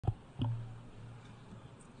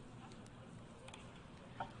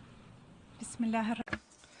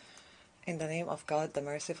In the name of God, the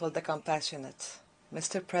merciful, the compassionate.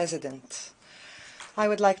 Mr. President, I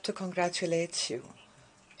would like to congratulate you,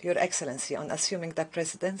 Your Excellency, on assuming the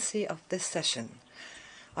presidency of this session.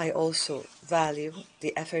 I also value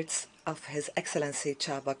the efforts of His Excellency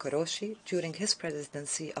Chaba Koroshi during his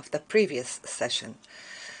presidency of the previous session.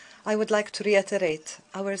 I would like to reiterate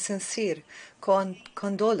our sincere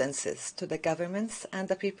condolences to the governments and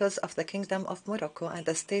the peoples of the Kingdom of Morocco and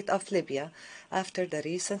the State of Libya after the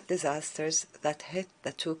recent disasters that hit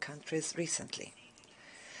the two countries recently.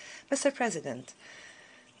 Mr. President,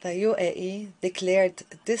 the UAE declared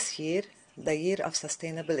this year the Year of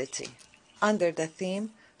Sustainability under the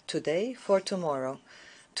theme Today for Tomorrow,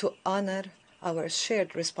 to honor our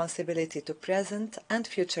shared responsibility to present and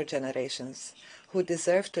future generations who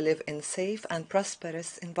deserve to live in safe and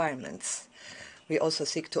prosperous environments. We also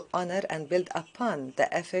seek to honor and build upon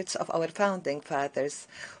the efforts of our founding fathers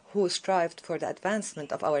who strived for the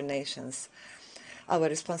advancement of our nations. Our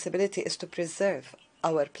responsibility is to preserve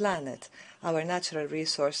our planet, our natural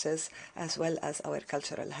resources, as well as our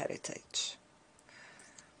cultural heritage.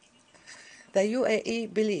 The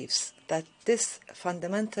UAE believes that this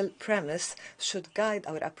fundamental premise should guide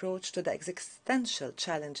our approach to the existential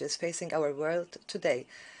challenges facing our world today.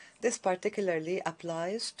 This particularly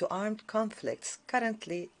applies to armed conflicts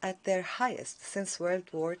currently at their highest since World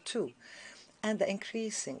War II, and the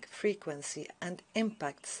increasing frequency and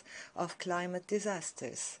impacts of climate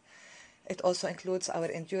disasters. It also includes our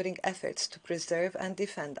enduring efforts to preserve and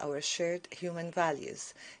defend our shared human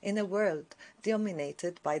values in a world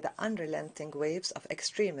dominated by the unrelenting waves of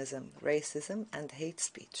extremism, racism, and hate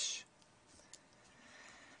speech.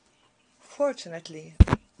 Fortunately,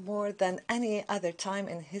 more than any other time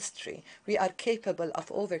in history, we are capable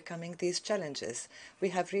of overcoming these challenges. We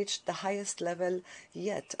have reached the highest level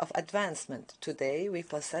yet of advancement. Today, we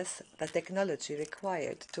possess the technology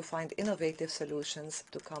required to find innovative solutions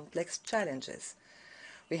to complex challenges.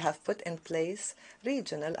 We have put in place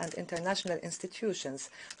regional and international institutions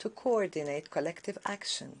to coordinate collective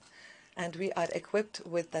action, and we are equipped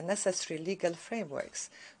with the necessary legal frameworks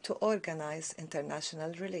to organize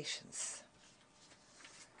international relations.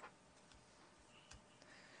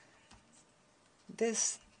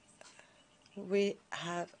 This we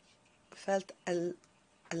have felt a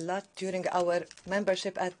lot during our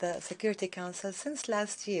membership at the Security Council since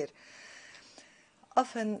last year.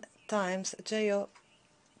 Oftentimes,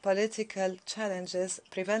 geopolitical challenges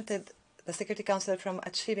prevented the Security Council from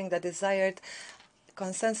achieving the desired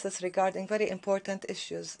consensus regarding very important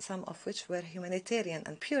issues, some of which were humanitarian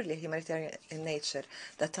and purely humanitarian in nature.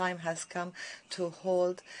 The time has come to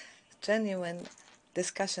hold genuine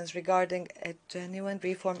discussions regarding a genuine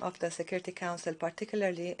reform of the Security Council,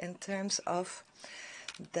 particularly in terms of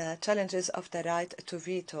the challenges of the right to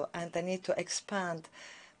veto and the need to expand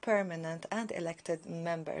permanent and elected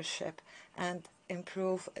membership and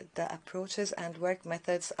improve the approaches and work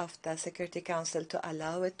methods of the Security Council to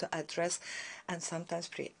allow it to address and sometimes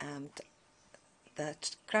preempt the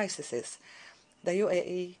crises. The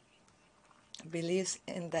UAE believes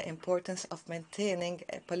in the importance of maintaining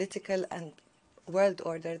a political and world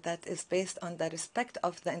order that is based on the respect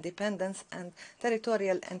of the independence and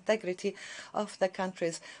territorial integrity of the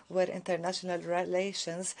countries, where international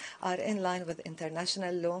relations are in line with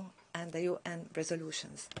international law and the UN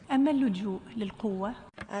resolutions.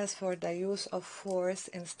 As for the use of force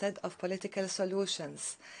instead of political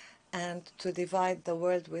solutions, and to divide the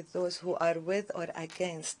world with those who are with or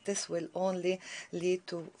against, this will only lead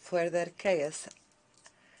to further chaos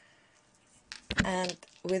and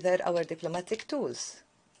wither our diplomatic tools.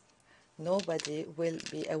 Nobody will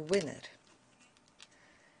be a winner.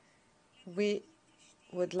 We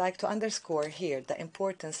would like to underscore here the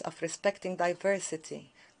importance of respecting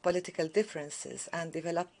diversity, political differences, and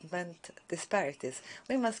development disparities.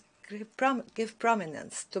 We must give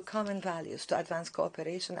prominence to common values to advance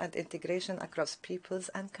cooperation and integration across peoples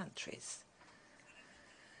and countries.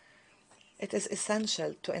 It is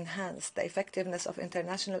essential to enhance the effectiveness of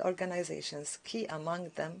international organizations, key among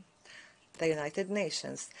them the United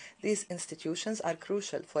Nations. These institutions are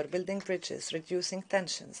crucial for building bridges, reducing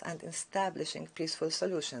tensions, and establishing peaceful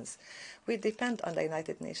solutions. We depend on the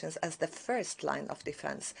United Nations as the first line of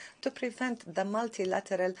defense to prevent the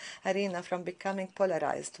multilateral arena from becoming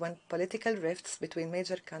polarized when political rifts between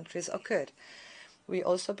major countries occur. We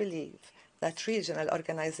also believe that regional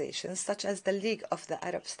organizations such as the League of the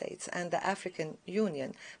Arab States and the African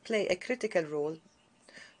Union play a critical role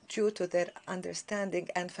due to their understanding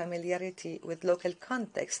and familiarity with local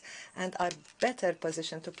contexts and are better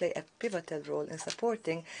positioned to play a pivotal role in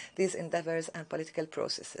supporting these endeavors and political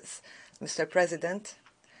processes. Mr. President,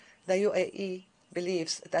 The UAE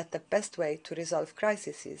believes that the best way to resolve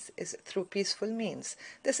crises is through peaceful means.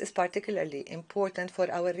 This is particularly important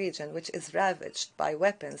for our region, which is ravaged by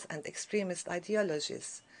weapons and extremist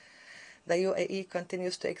ideologies. The UAE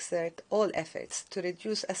continues to exert all efforts to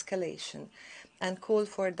reduce escalation and call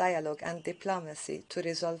for dialogue and diplomacy to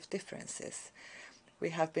resolve differences. We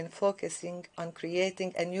have been focusing on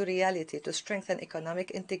creating a new reality to strengthen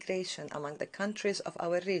economic integration among the countries of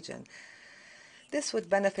our region. This would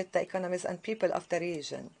benefit the economies and people of the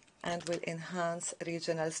region and will enhance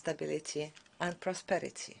regional stability and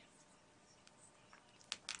prosperity.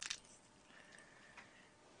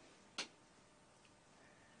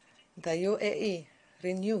 The UAE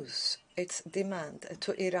renews its demand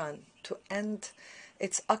to Iran to end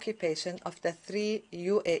its occupation of the 3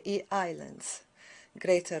 UAE islands,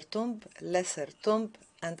 Greater Tomb, Lesser Tomb,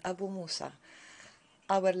 and Abu Musa.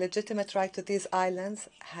 Our legitimate right to these islands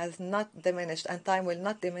has not diminished, and time will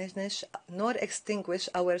not diminish nor extinguish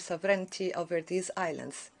our sovereignty over these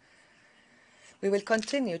islands. We will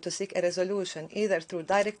continue to seek a resolution either through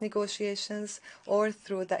direct negotiations or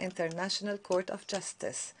through the International Court of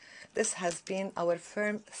Justice. This has been our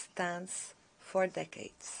firm stance for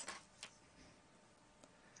decades.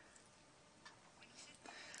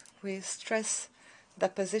 We stress the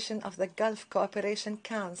position of the Gulf Cooperation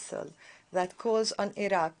Council that calls on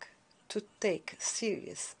Iraq to take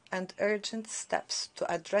serious and urgent steps to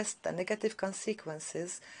address the negative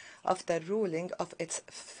consequences of the ruling of its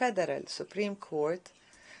federal Supreme Court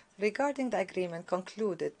regarding the agreement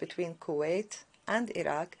concluded between Kuwait and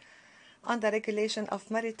Iraq on the regulation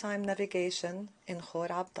of maritime navigation in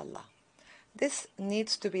Khor Abdullah. This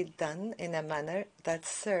needs to be done in a manner that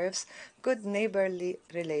serves good neighborly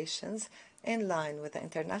relations in line with the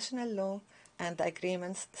international law and the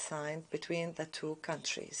agreements signed between the two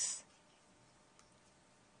countries.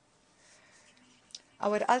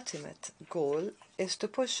 Our ultimate goal is to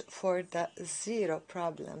push for the zero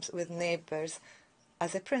problems with neighbors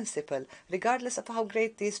as a principle. Regardless of how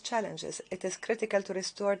great these challenges, it is critical to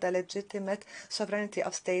restore the legitimate sovereignty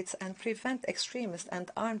of states and prevent extremist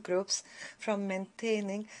and armed groups from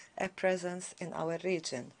maintaining a presence in our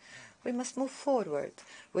region. We must move forward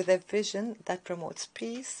with a vision that promotes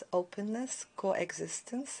peace, openness,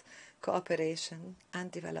 coexistence, cooperation,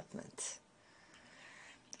 and development.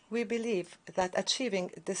 We believe that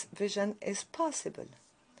achieving this vision is possible.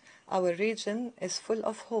 Our region is full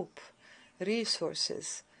of hope,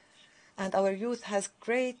 resources, and our youth has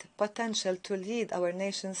great potential to lead our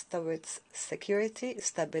nations towards security,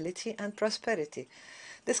 stability, and prosperity.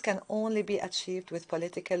 This can only be achieved with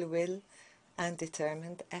political will and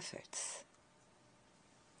determined efforts.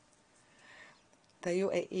 The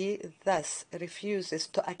UAE thus refuses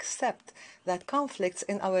to accept that conflicts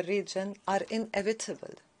in our region are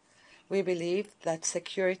inevitable. We believe that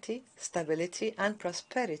security, stability, and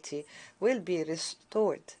prosperity will be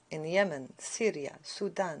restored in Yemen, Syria,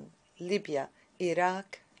 Sudan, Libya,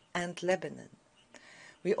 Iraq, and Lebanon.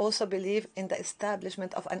 We also believe in the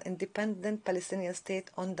establishment of an independent Palestinian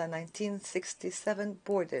state on the 1967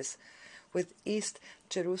 borders, with East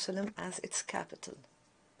Jerusalem as its capital.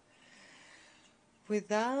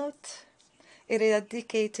 Without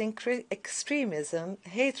eradicating extremism,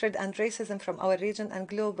 hatred, and racism from our region and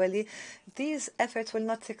globally, these efforts will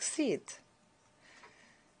not succeed.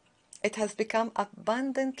 It has become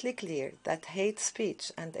abundantly clear that hate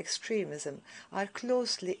speech and extremism are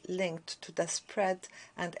closely linked to the spread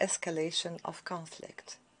and escalation of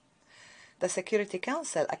conflict. The Security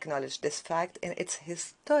Council acknowledged this fact in its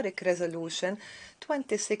historic resolution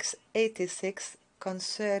 2686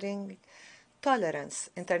 concerning tolerance,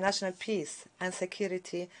 international peace, and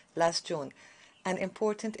security last June, an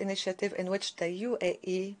important initiative in which the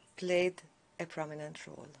UAE played a prominent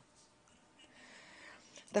role.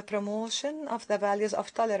 The promotion of the values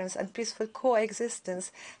of tolerance and peaceful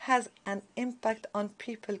coexistence has an impact on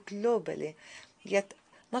people globally, yet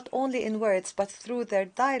not only in words but through their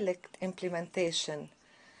direct implementation,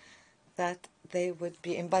 that they would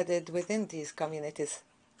be embedded within these communities.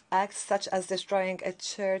 Acts such as destroying a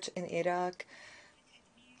church in Iraq,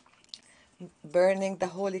 burning the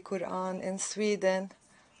Holy Quran in Sweden,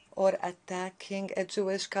 or attacking a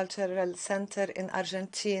Jewish cultural center in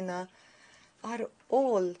Argentina are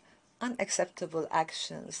all unacceptable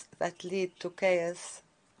actions that lead to chaos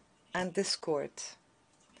and discord.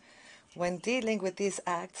 When dealing with these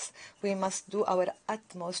acts, we must do our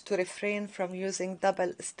utmost to refrain from using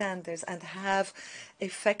double standards and have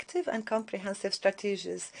effective and comprehensive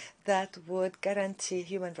strategies that would guarantee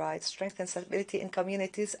human rights, strengthen stability in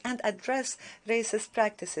communities, and address racist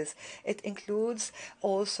practices. It includes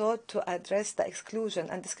also to address the exclusion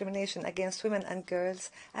and discrimination against women and girls,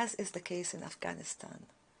 as is the case in Afghanistan.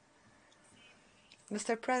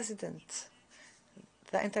 Mr. President,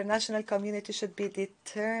 the international community should be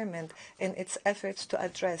determined in its efforts to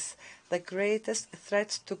address the greatest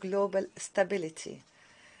threats to global stability,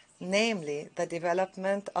 namely the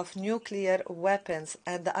development of nuclear weapons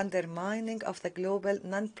and the undermining of the global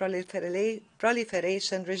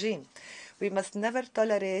non-proliferation regime. We must never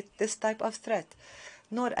tolerate this type of threat,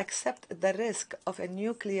 nor accept the risk of a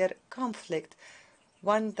nuclear conflict,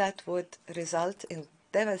 one that would result in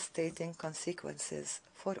devastating consequences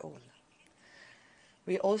for all.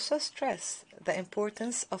 We also stress the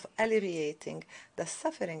importance of alleviating the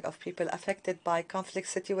suffering of people affected by conflict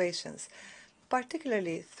situations,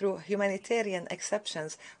 particularly through humanitarian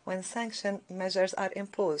exceptions when sanction measures are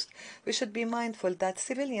imposed. We should be mindful that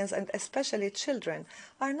civilians, and especially children,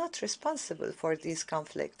 are not responsible for these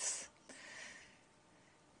conflicts.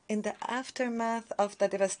 In the aftermath of the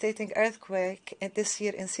devastating earthquake this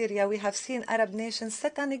year in Syria, we have seen Arab nations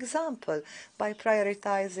set an example by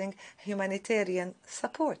prioritizing humanitarian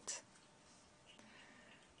support.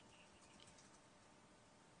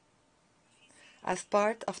 As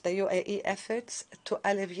part of the UAE efforts to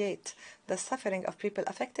alleviate the suffering of people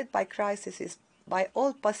affected by crises by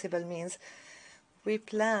all possible means, we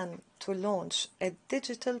plan to launch a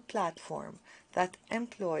digital platform that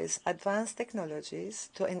employs advanced technologies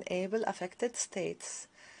to enable affected states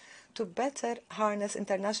to better harness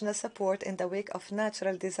international support in the wake of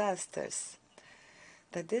natural disasters.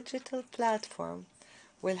 The digital platform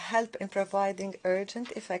will help in providing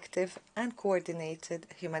urgent, effective, and coordinated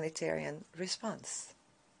humanitarian response.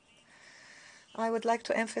 I would like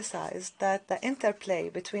to emphasize that the interplay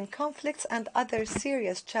between conflicts and other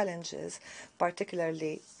serious challenges,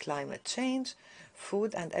 particularly climate change,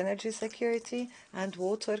 food and energy security, and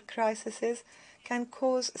water crises, can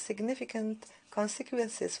cause significant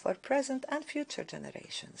consequences for present and future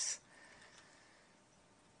generations.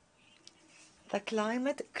 The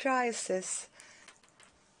climate crisis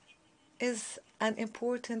is an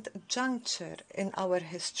important juncture in our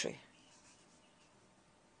history.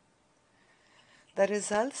 The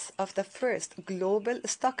results of the first global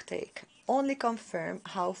stocktake only confirm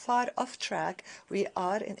how far off track we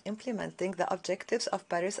are in implementing the objectives of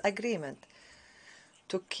Paris Agreement.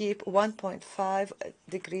 To keep 1.5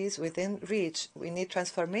 degrees within reach, we need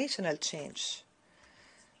transformational change.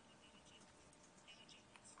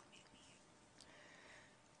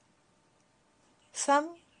 Some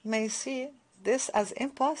may see this as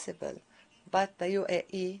impossible, but the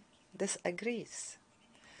UAE disagrees.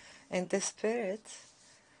 In this spirit,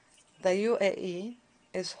 the UAE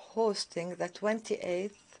is hosting the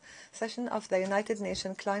 28th session of the United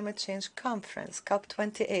Nations Climate Change Conference,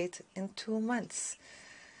 COP28, in 2 months.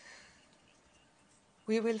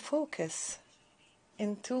 We will focus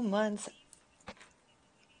in 2 months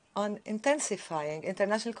on intensifying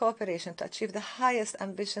international cooperation to achieve the highest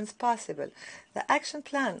ambitions possible. The action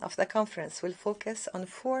plan of the conference will focus on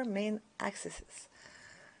 4 main axes,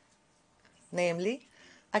 namely,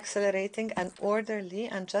 accelerating an orderly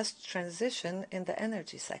and just transition in the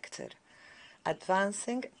energy sector,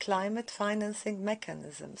 advancing climate financing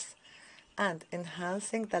mechanisms, and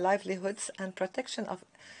enhancing the livelihoods and protection of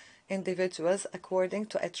individuals according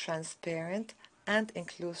to a transparent and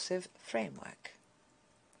inclusive framework.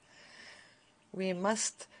 We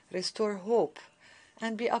must restore hope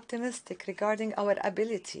and be optimistic regarding our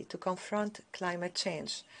ability to confront climate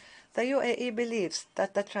change. The UAE believes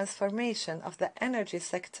that the transformation of the energy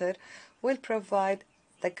sector will provide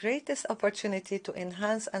the greatest opportunity to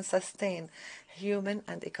enhance and sustain human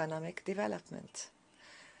and economic development.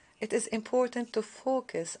 It is important to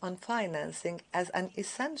focus on financing as an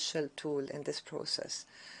essential tool in this process.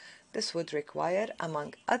 This would require,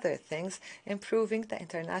 among other things, improving the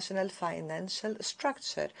international financial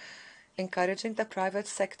structure, encouraging the private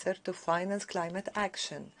sector to finance climate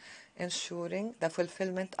action, ensuring the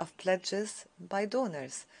fulfillment of pledges by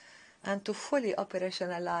donors, and to fully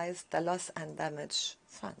operationalize the Loss and Damage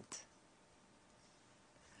Fund.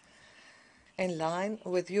 In line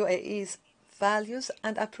with UAE's values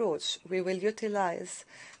and approach, we will utilize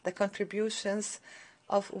the contributions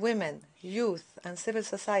of women, youth, and civil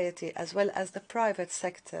society, as well as the private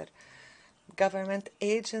sector. Government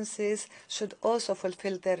agencies should also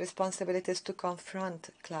fulfill their responsibilities to confront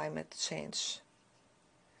climate change.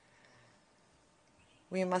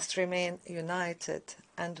 We must remain united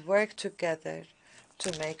and work together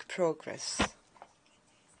to make progress.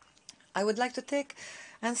 I would like to take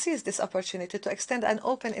and seize this opportunity to extend an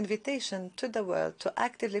open invitation to the world to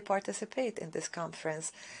actively participate in this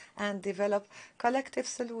conference and develop collective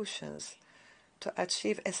solutions to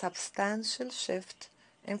achieve a substantial shift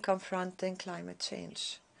in confronting climate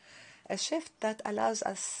change. A shift that allows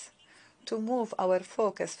us to move our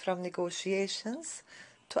focus from negotiations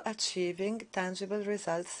to achieving tangible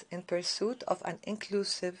results in pursuit of an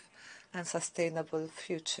inclusive and sustainable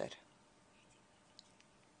future.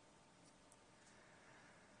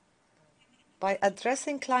 By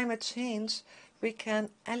addressing climate change, we can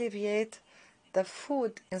alleviate the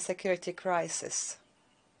food insecurity crisis.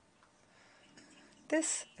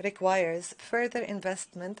 This requires further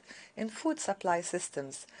investment in food supply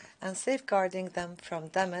systems and safeguarding them from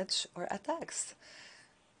damage or attacks.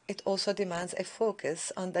 It also demands a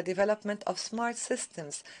focus on the development of smart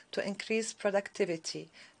systems to increase productivity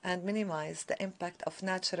and minimize the impact of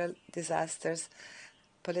natural disasters,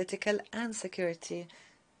 political and security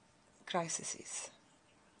crises.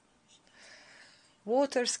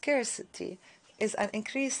 Water scarcity is an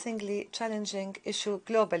increasingly challenging issue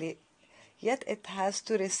globally, yet it has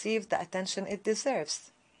to receive the attention it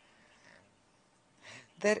deserves.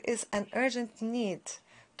 There is an urgent need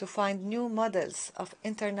to find new models of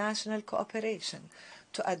international cooperation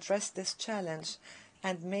to address this challenge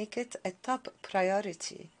and make it a top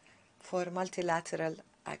priority for multilateral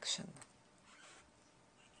action.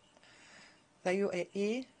 The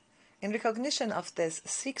UAE, in recognition of this,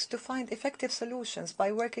 seeks to find effective solutions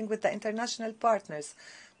by working with the international partners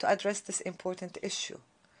to address this important issue.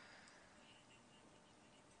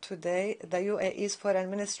 Today, the UAE's Foreign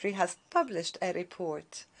Ministry has published a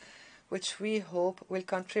report which we hope will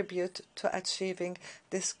contribute to achieving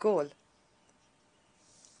this goal.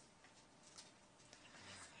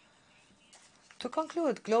 To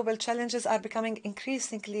conclude, global challenges are becoming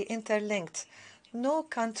increasingly interlinked. No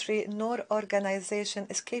country nor organization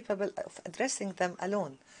is capable of addressing them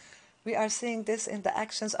alone. We are seeing this in the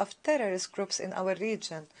actions of terrorist groups in our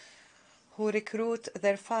region, who recruit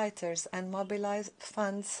their fighters and mobilize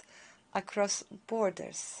funds across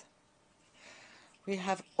borders. We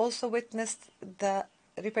have also witnessed the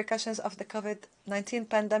repercussions of the COVID-19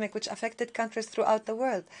 pandemic, which affected countries throughout the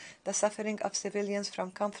world. The suffering of civilians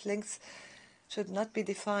from conflicts should not be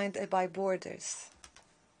defined by borders.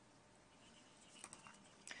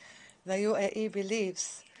 The UAE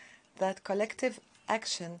believes that collective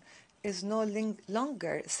action is no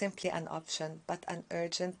longer simply an option, but an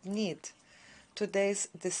urgent need. Today's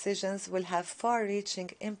decisions will have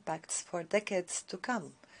far-reaching impacts for decades to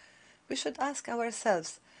come. We should ask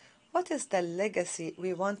ourselves, what is the legacy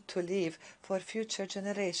we want to leave for future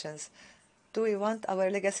generations? Do we want our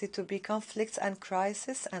legacy to be conflicts and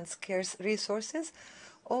crises and scarce resources?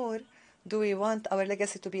 Or do we want our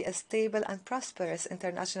legacy to be a stable and prosperous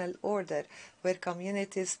international order where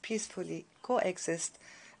communities peacefully coexist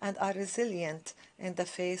and are resilient in the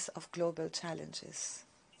face of global challenges?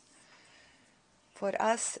 For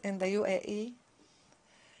us in the UAE,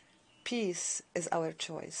 peace is our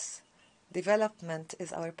choice, development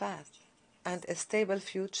is our path, and a stable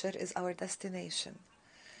future is our destination.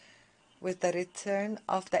 With the return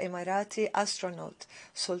of the Emirati astronaut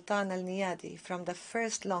Sultan Al-Niyadi from the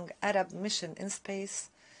first long Arab mission in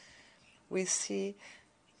space, we see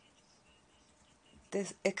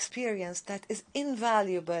this experience that is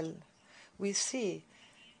invaluable. We see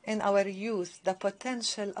in our youth the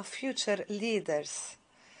potential of future leaders,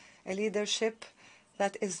 a leadership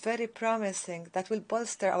that is very promising, that will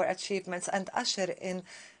bolster our achievements and usher in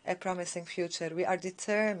a promising future. We are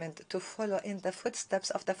determined to follow in the footsteps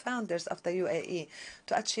of the founders of the UAE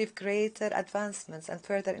to achieve greater advancements and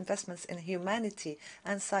further investments in humanity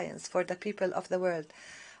and science for the people of the world.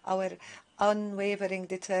 Our unwavering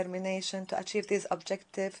determination to achieve these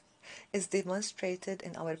objectives is demonstrated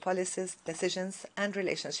in our policies, decisions, and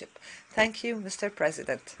relationship. Thank you, Mr.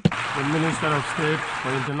 President. The Minister of State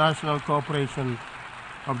for International Cooperation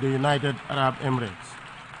of the United Arab Emirates.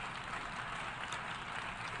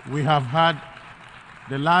 We have had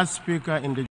the last speaker in the